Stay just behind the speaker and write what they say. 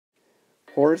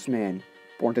Horace Mann,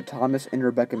 born to Thomas and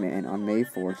Rebecca Mann on May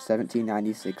 4,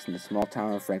 1796, in the small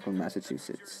town of Franklin,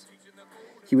 Massachusetts.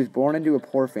 He was born into a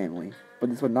poor family, but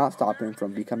this would not stop him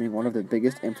from becoming one of the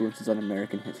biggest influences on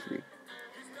American history.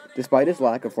 Despite his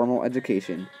lack of formal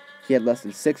education, he had less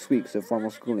than 6 weeks of formal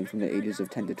schooling from the ages of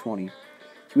 10 to 20.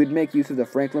 He would make use of the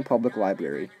Franklin Public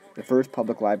Library, the first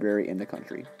public library in the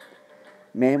country.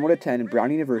 Mann would attend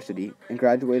Brown University and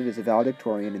graduated as a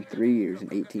valedictorian in 3 years in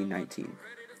 1819.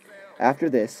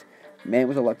 After this, Mann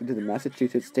was elected to the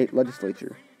Massachusetts state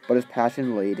legislature, but his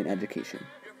passion lay in education.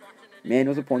 Mann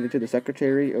was appointed to the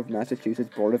Secretary of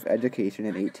Massachusetts Board of Education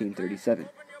in 1837.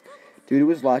 Due to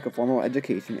his lack of formal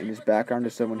education and his background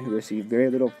as someone who received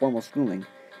very little formal schooling,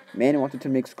 Mann wanted to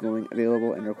make schooling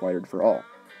available and required for all.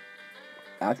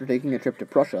 After taking a trip to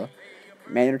Prussia,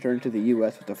 Mann returned to the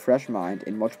U.S. with a fresh mind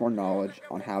and much more knowledge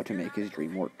on how to make his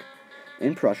dream work.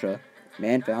 In Prussia,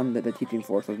 Mann found that the teaching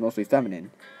force was mostly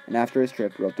feminine, and after his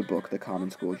trip wrote the book The Common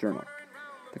School Journal.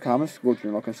 The Common School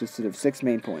Journal consisted of 6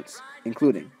 main points,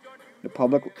 including: the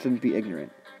public shouldn't be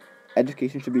ignorant.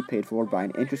 Education should be paid for by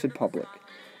an interested public.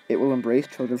 It will embrace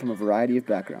children from a variety of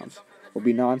backgrounds, will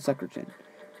be non-sectarian,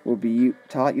 will be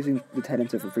taught using the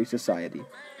tenets of a free society,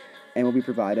 and will be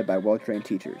provided by well-trained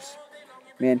teachers.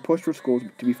 Mann pushed for schools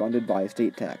to be funded by a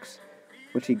state tax,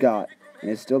 which he got, and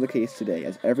is still the case today,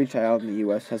 as every child in the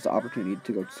U.S. has the opportunity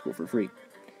to go to school for free.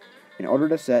 In order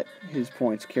to set his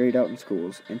points carried out in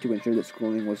schools, and to ensure that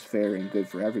schooling was fair and good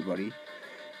for everybody,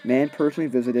 Mann personally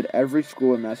visited every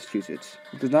school in Massachusetts,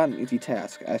 which was not an easy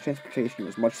task, as transportation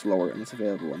was much slower and less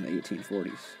available in the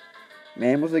 1840s.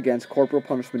 Mann was against corporal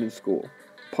punishment in school,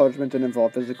 punishment that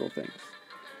involved physical things.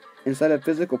 Instead of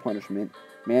physical punishment,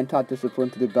 Mann taught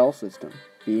discipline through the bell system,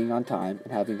 being on time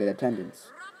and having good attendance.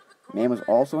 Mann was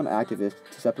also an activist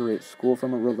to separate school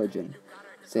from a religion,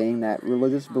 saying that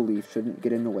religious belief shouldn't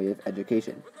get in the way of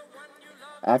education.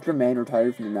 After Mann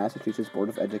retired from the Massachusetts Board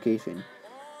of Education,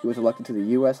 he was elected to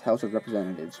the U.S. House of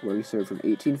Representatives, where he served from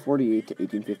 1848 to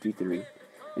 1853,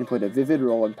 and played a vivid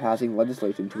role in passing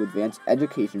legislation to advance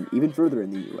education even further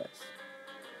in the U.S.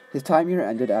 His time here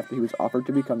ended after he was offered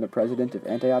to become the president of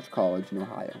Antioch College in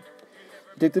Ohio.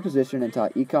 He took the position and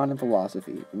taught econ and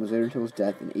philosophy, and was there until his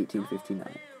death in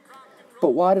 1859.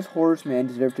 But why does Horace Mann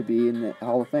deserve to be in the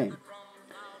Hall of Fame?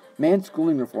 Mann's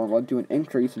schooling reform led to an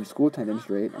increase in school attendance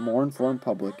rate, a more informed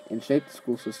public, and shaped the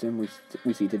school system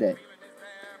we see today.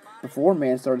 Before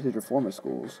Mann started his reform of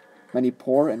schools, many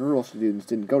poor and rural students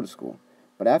didn't go to school,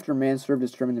 but after Mann served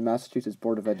his term in the Massachusetts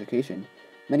Board of Education,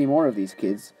 many more of these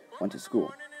kids went to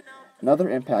school.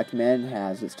 Another impact Mann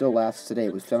has that still lasts today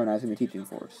was feminizing the teaching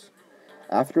force.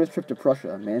 After his trip to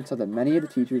Prussia, Mann saw that many of the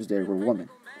teachers there were women.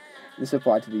 This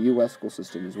applied to the U.S. school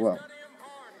system as well.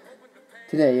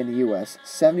 Today, in the U.S.,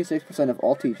 76% of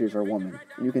all teachers are women,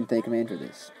 and you can thank Mann for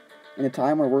this. In a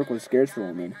time where work was scarce for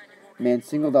women, Mann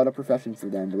singled out a profession for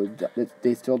them that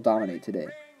they still dominate today.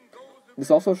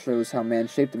 This also shows how Mann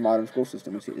shaped the modern school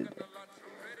system we see today.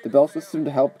 The bell system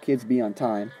to help kids be on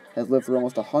time has lived for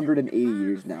almost 180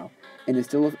 years now, and is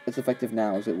still as effective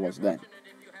now as it was then.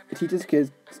 It teaches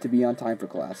kids to be on time for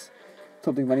class,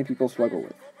 something many people struggle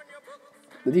with.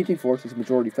 The teaching force is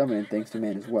majority feminine thanks to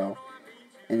Mann as well,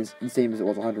 and is the same as it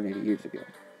was 180 years ago.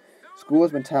 School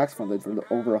has been tax funded for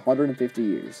over 150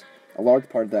 years, a large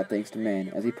part of that thanks to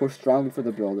Mann, as he pushed strongly for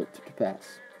the bill to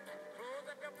pass.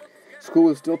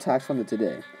 School is still tax funded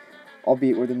today,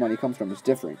 albeit where the money comes from is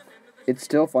different. It's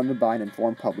still funded by an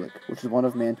informed public, which is one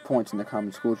of Mann's points in the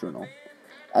Common School Journal.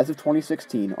 As of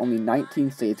 2016, only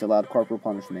 19 states allowed corporal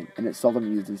punishment, and it's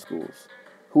seldom used in schools.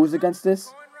 Who was against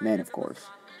this? Mann, of course.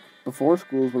 Before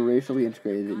schools were racially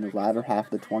integrated in the latter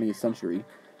half of the 20th century,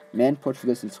 Mann pushed for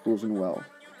this in schools and well,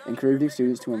 encouraging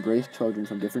students to embrace children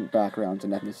from different backgrounds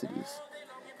and ethnicities.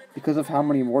 Because of how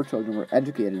many more children were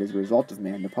educated as a result of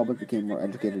Mann, the public became more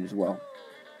educated as well.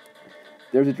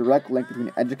 There's a direct link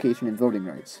between education and voting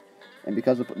rights, and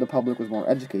because the public was more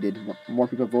educated, more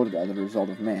people voted as a result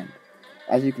of Mann.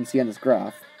 As you can see on this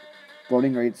graph,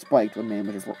 voting rates spiked when Mann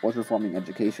was reforming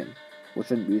education, which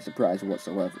shouldn't be a surprise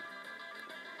whatsoever.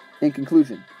 In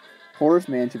conclusion, Horace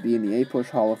Mann should be in the A-Push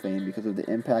Hall of Fame because of the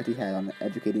impact he had on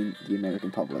educating the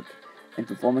American public, and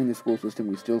performing the school system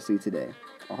we still see today,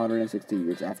 160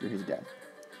 years after his death.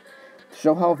 To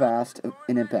show how vast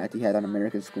an impact he had on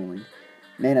American schooling,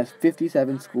 Mann has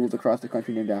 57 schools across the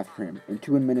country named after him, and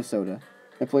 2 in Minnesota,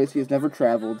 a place he has never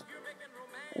traveled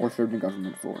or served in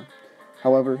government for.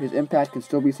 However, his impact can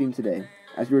still be seen today,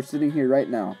 as you are sitting here right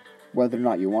now, whether or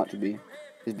not you want to be,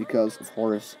 is because of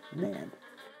Horace Mann.